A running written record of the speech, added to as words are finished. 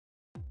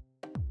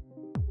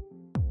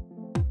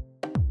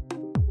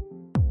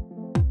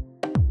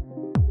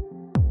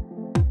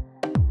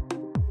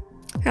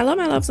Hello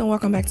my loves and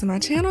welcome back to my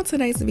channel.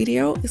 Today's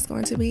video is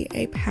going to be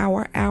a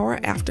power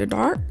hour after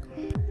dark.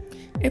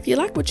 If you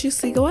like what you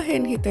see, go ahead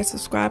and hit that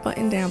subscribe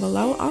button down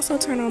below. Also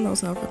turn on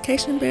those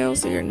notification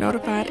bells so you're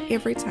notified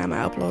every time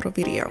I upload a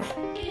video.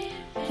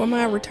 For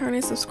my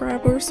returning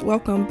subscribers,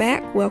 welcome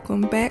back,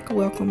 welcome back,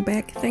 welcome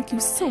back. Thank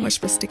you so much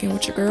for sticking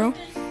with your girl.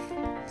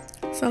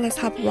 So let's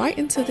hop right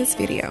into this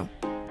video.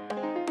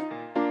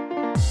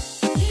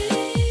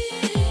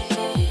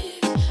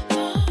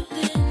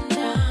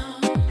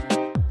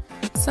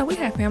 So we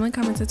had family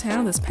coming to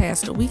town this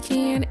past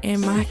weekend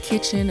and my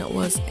kitchen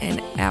was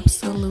an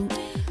absolute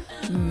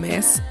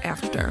mess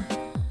after.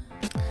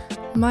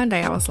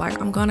 Monday I was like,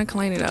 I'm gonna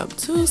clean it up.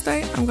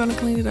 Tuesday I'm gonna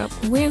clean it up.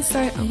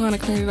 Wednesday I'm gonna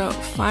clean it up.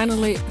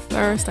 Finally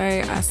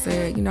Thursday I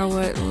said, you know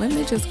what, let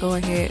me just go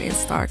ahead and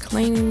start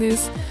cleaning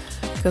this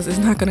because it's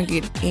not gonna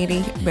get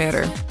any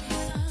better.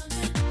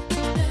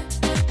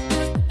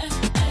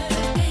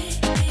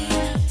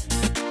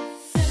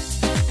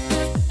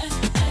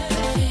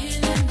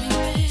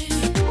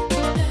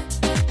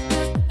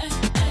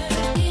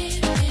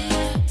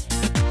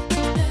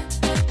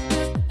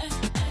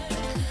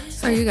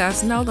 So you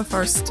guys know the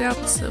first step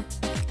to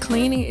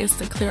cleaning is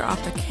to clear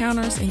off the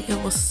counters, and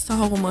it was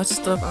so much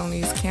stuff on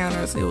these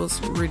counters, it was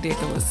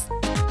ridiculous.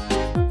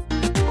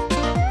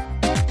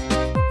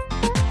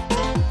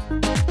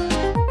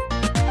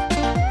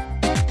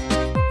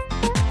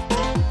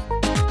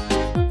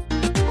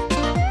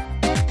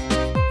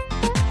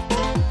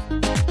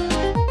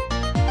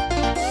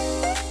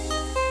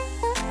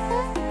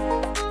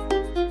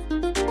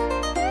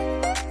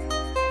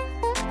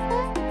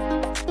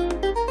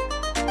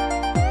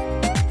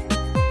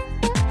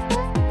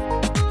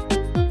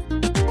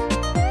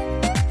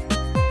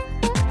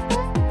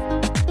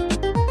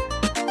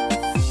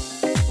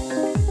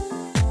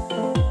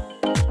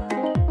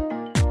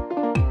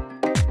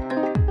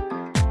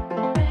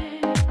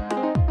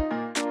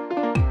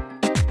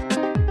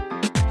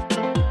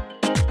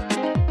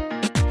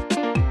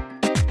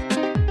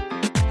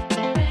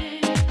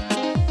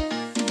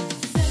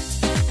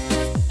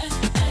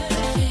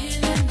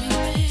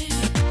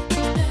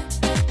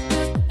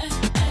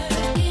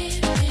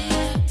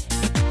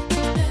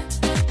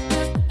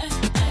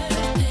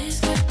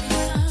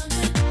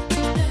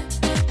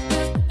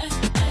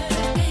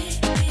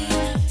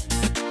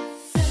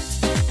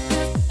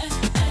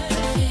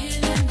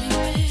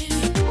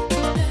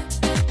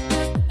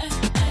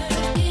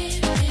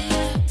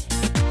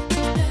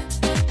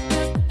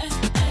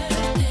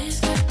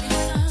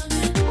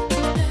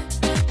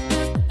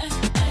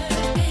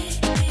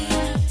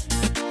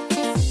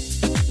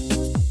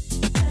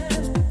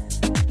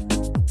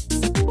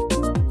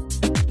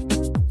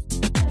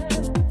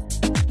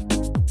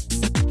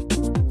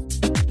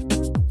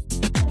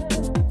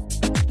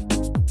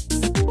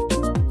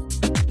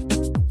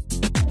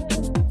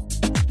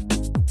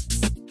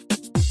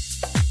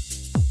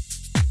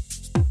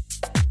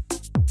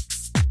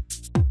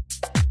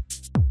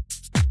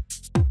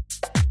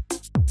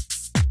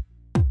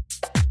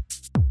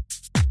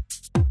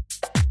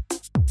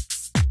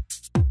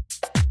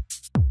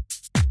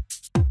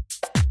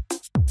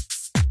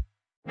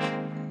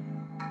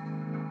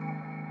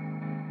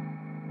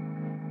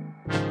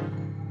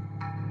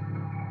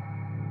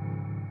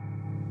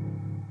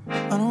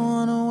 I don't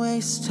wanna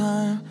waste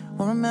time.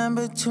 Well,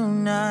 remember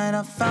tonight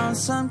I found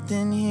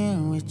something here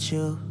with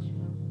you.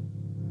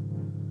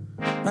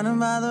 Running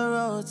by the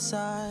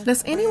roadside.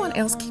 Does anyone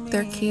else keep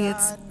their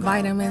kids'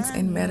 vitamins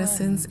and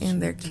medicines in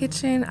their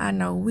kitchen? I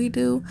know we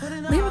do.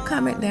 Leave a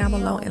comment down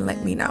below and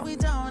let me know. We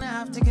don't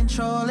have to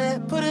control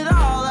it. Put it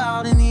all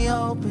out in the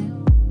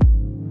open.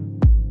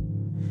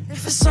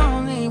 If it's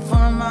only for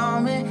a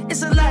moment,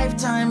 it's a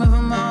lifetime of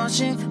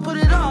emotion. Put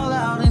it all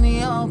out in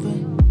the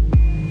open.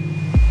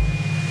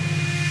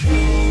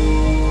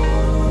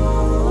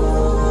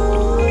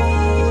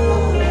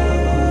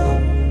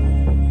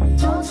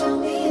 Don't tell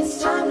me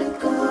it's time to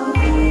go.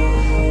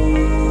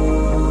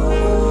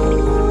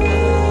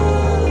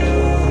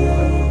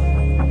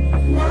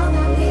 Now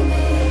that we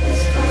made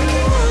this far.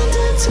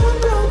 Wandered till I'm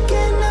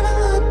broken, never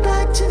look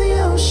back to the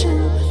ocean.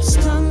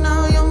 Still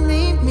know you'll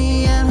meet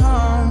me at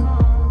home.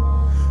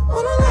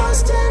 When we're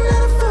lost and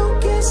out of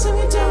focus and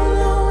we don't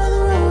know where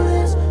the road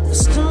is, I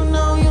still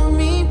know you'll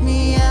meet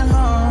me at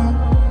home.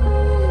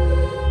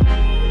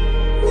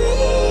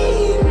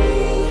 Meet me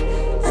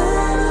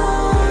at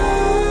home.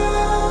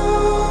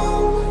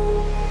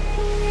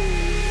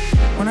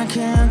 When I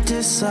can't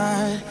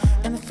decide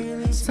and the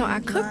feeling's So I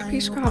cooked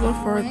peach cobbler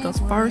for the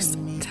first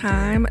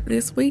time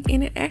this week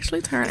and it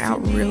actually turned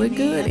out really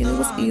good and it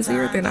was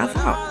easier than I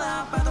thought.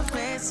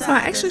 So I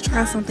actually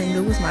tried something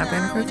new with my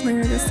vinegar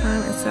cleaner this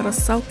time. Instead of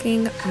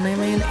soaking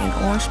lemon and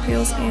orange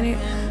peels in it,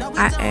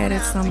 I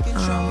added some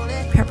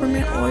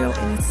peppermint oil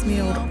and it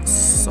smelled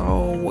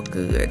so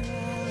good.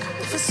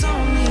 If it's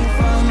only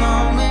for a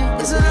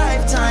moment, it's a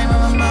lifetime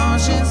of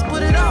emotions.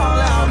 Put it all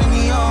out in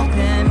the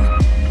open.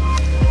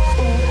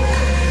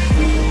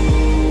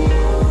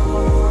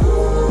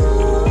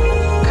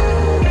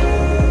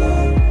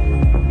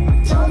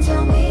 Don't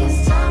tell me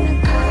it's time to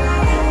go.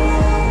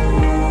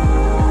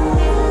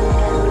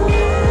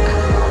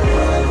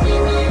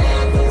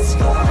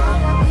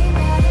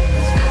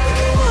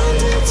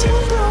 till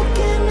I'm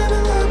broken,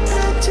 never look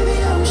back to the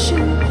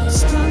ocean.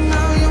 Still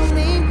know you'll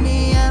meet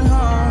me at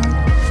home.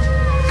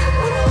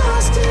 When we're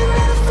lost and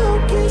out of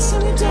focus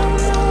and we don't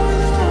know where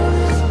the road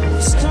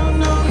is, still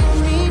know you'll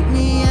meet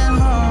me at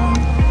home.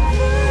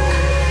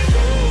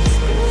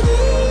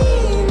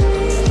 Lead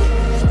me at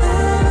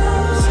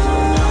home.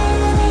 Still know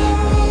you'll meet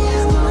me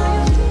at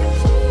home.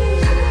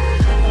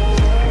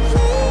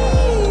 Lead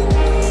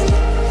me at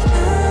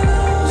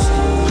home.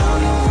 Still know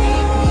you'll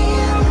meet me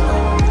at home. Lead me at home. Still know you'll meet me at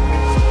home. Lead me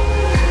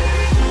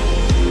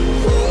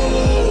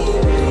at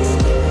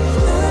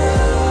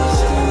home.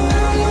 Still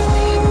know you'll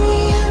meet me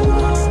at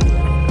home.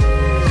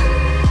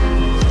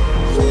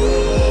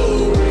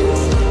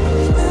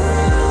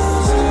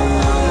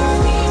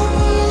 Lead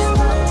me at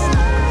home.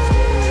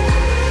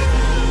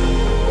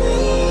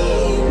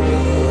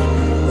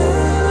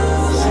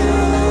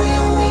 Still know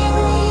you'll meet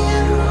me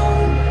at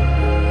home.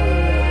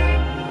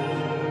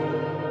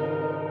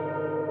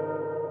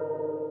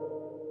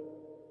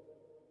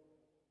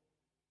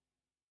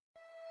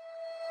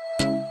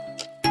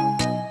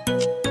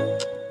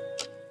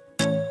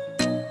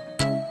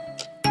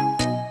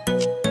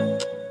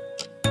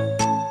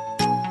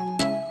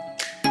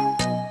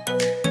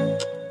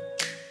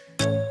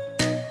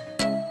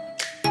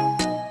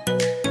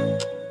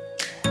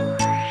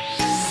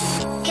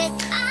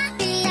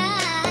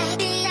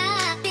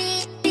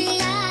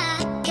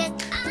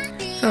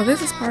 So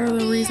this is part of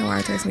the reason why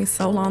it takes me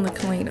so long to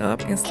clean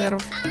up. Instead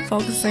of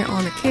focusing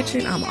on the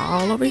kitchen, I'm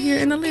all over here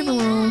in the living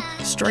room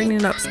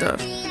straightening up stuff.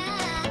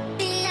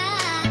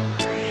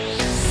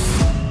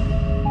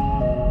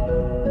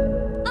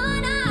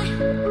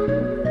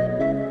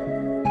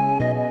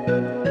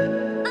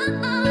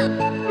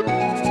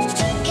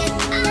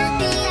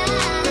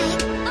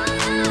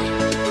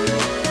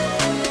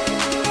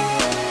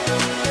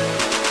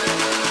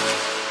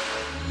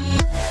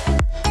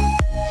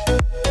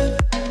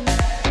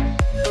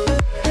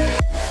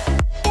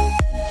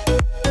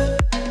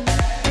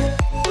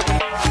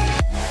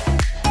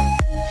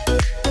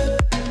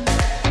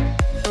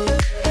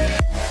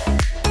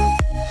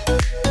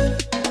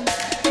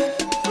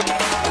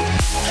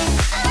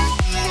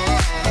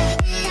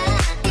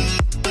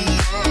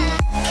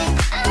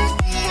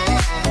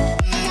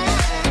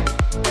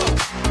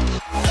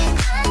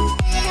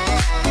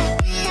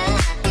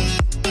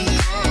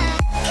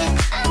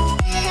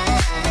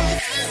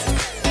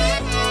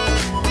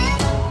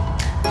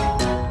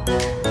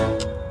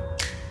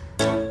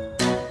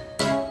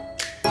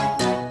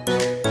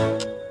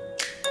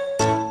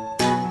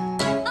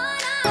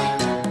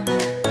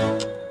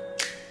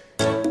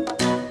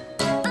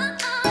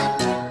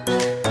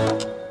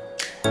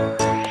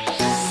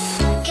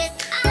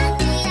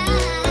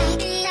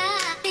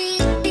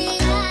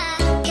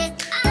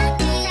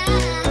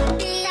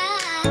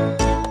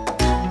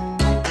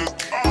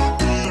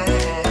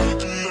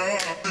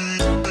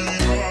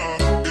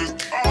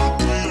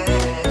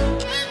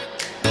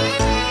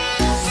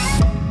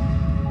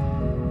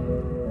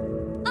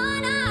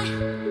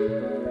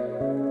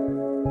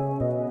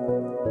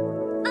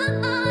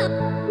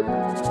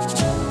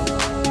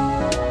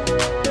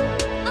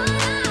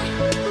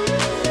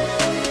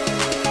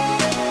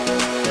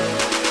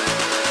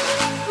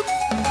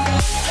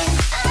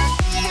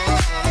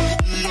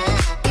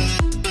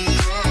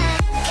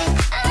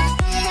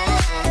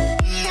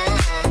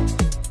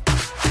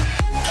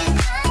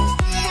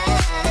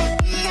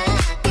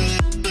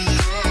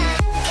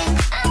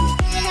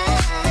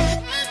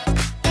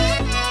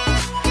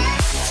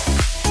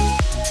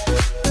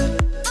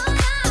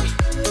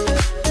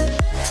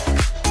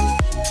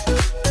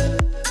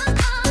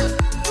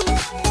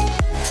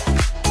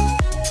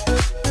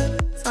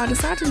 I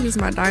decided to use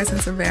my Dyson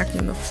to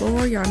vacuum the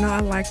floor. Y'all know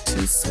I like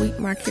to sweep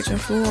my kitchen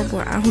floor,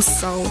 but I was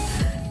so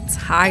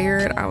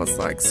tired. I was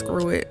like,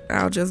 screw it,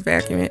 I'll just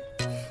vacuum it.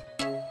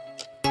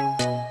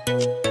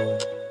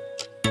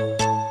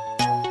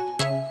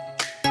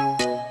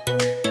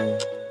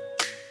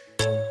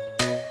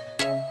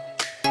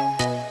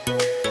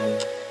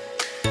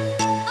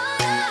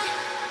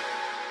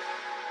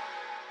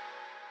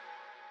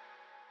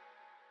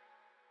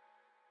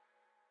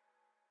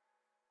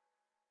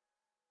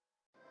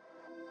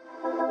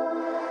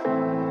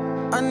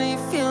 I know you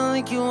feel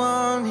like you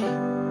want me,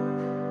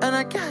 and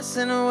I guess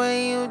in a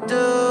way you do.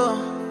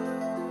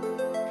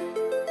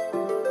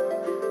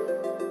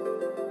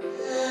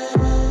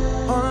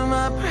 Holding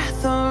my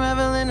breath,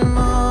 unraveling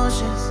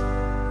emotions.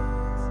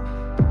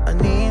 I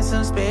need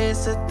some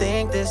space to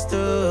think this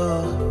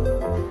through.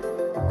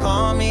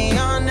 Call me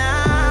all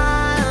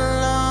night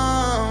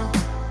long.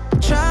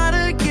 Try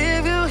to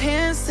give you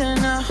hints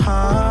and a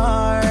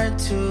hard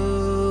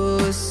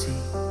to see.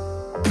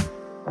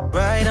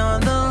 Right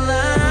on the line.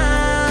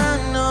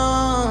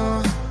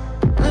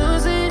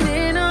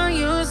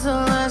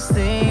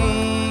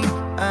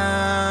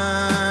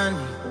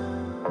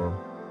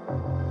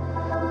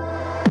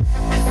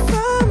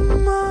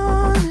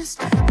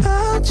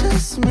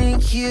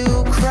 Make you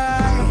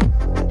cry,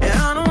 and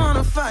I don't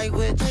wanna fight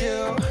with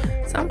you.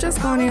 So I'm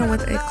just going in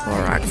with a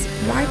Clorox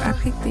wipe. I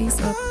picked these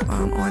up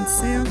on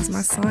sale because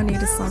my son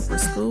needed some for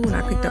school and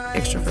I picked up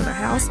extra for the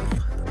house.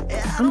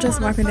 I'm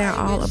just wiping down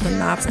all of the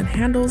knobs and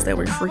handles that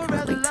we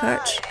frequently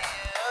touch.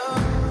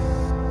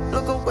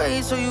 Look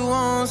away so you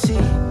won't see,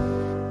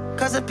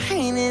 cause the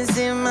pain is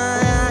in my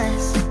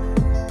eyes.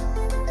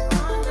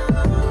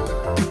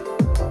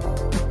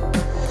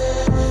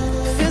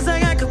 Feels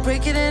like I could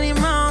break it any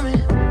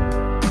moment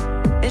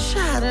and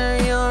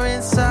shatter your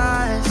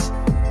insides.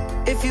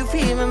 If you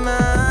feel my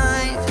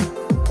mind,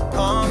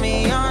 call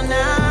me all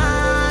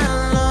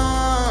night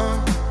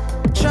long.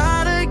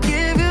 Try to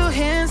give you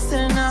hints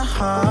and a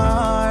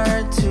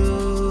hard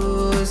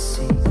to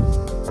see.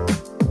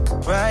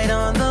 Right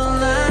on the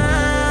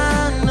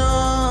line,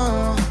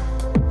 no.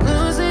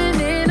 Losing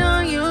it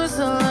on you,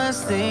 so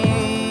last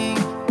thing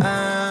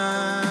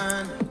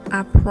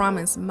I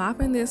promise,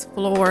 mopping this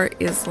floor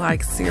is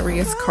like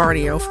serious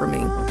cardio for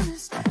me.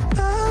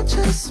 I'll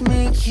just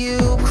make you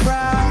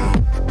cry,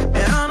 and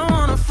I don't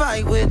wanna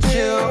fight with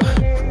you.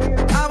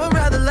 I would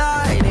rather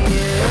lie to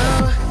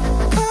you.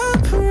 I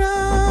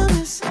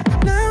promise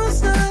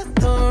now's not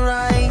the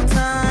right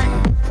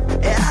time,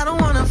 and I don't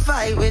wanna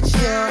fight with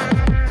you.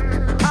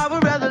 I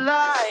would rather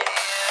lie to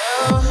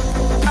you.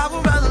 I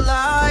would rather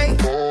lie.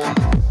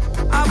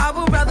 I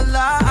would rather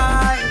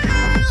lie.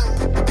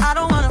 I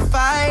don't wanna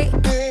fight.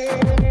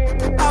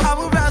 I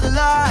would rather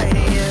lie to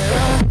you.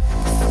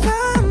 If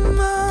I'm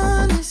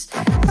honest,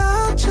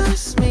 I'll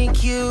just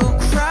make you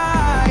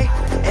cry,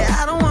 and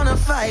I don't wanna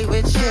fight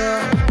with you.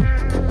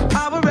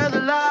 I would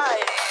rather lie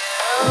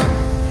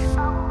to you.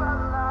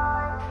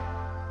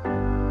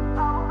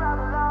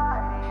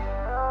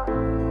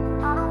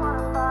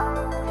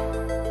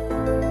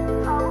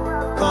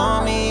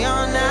 Call me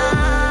all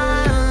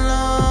night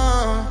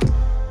long.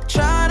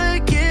 Try to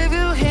give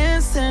you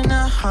hints and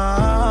a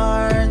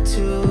hard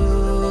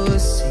to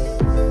see.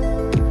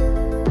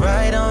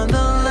 Right on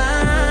the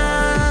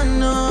line,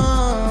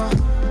 no.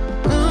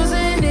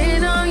 Losing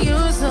it on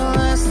you, so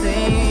last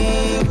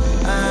thing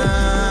I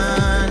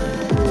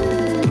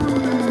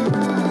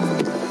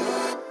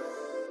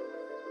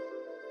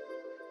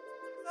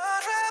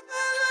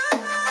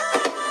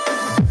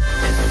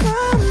If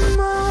I'm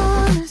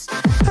honest,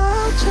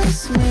 I'll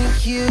just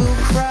make you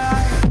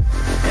cry,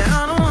 and I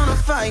don't wanna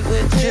fight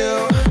with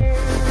you.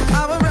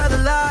 I would rather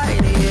lie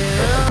to you.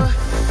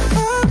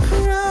 I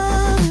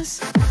promise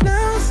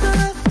now's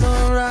not the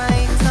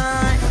right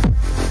time,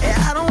 and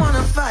I don't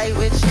wanna fight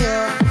with you.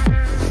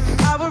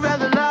 I would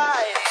rather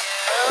lie to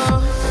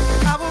you.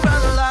 I would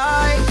rather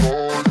lie.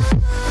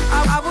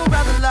 I would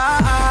rather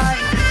lie.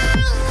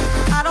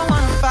 I don't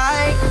wanna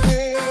fight.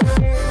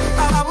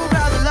 I would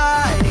rather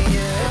lie to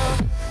you.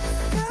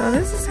 So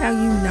this is how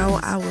you know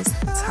I was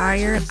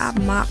tired. I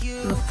mopped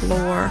the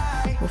floor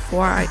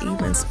before I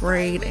even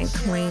sprayed and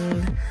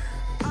cleaned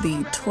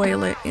the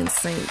toilet and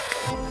sink.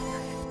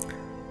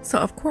 So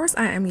of course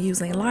I am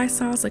using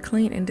Lysol to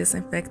clean and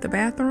disinfect the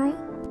bathroom.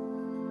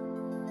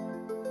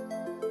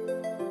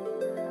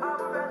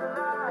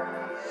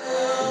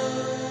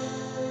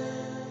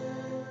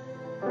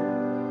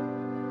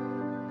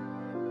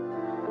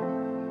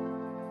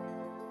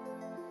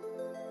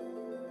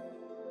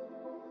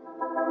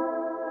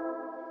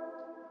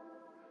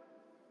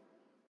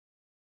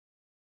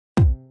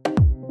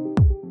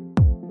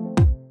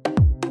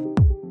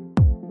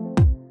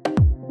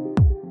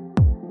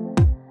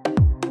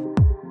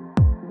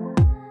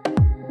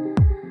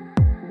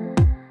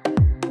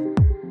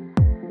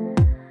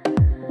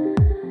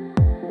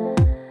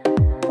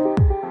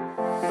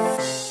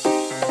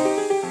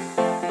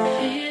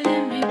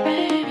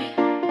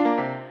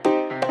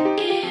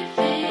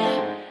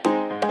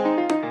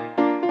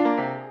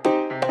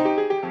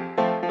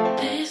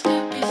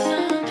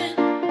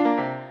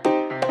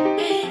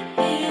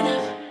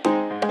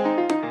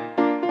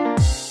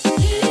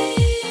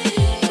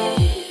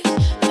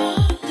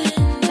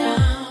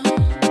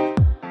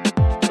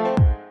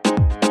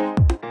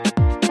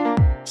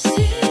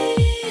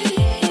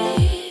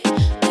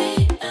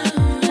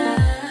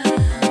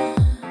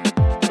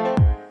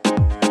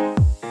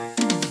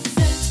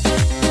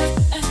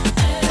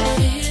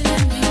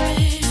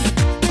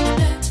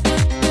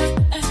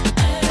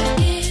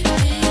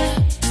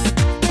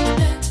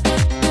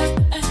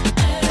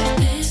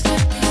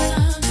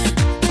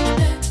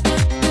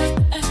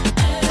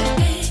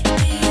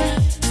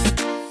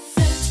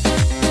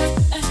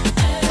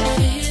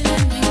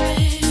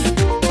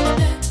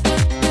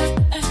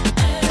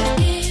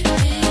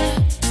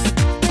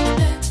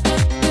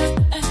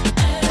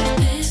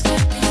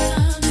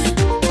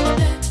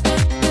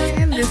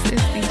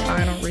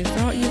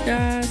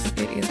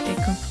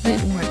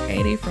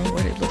 From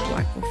what it looked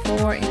like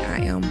before, and I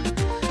am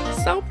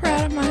so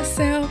proud of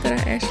myself that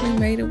I actually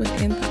made it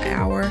within the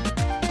hour.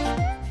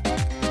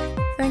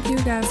 Thank you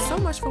guys so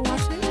much for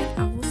watching, and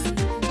I will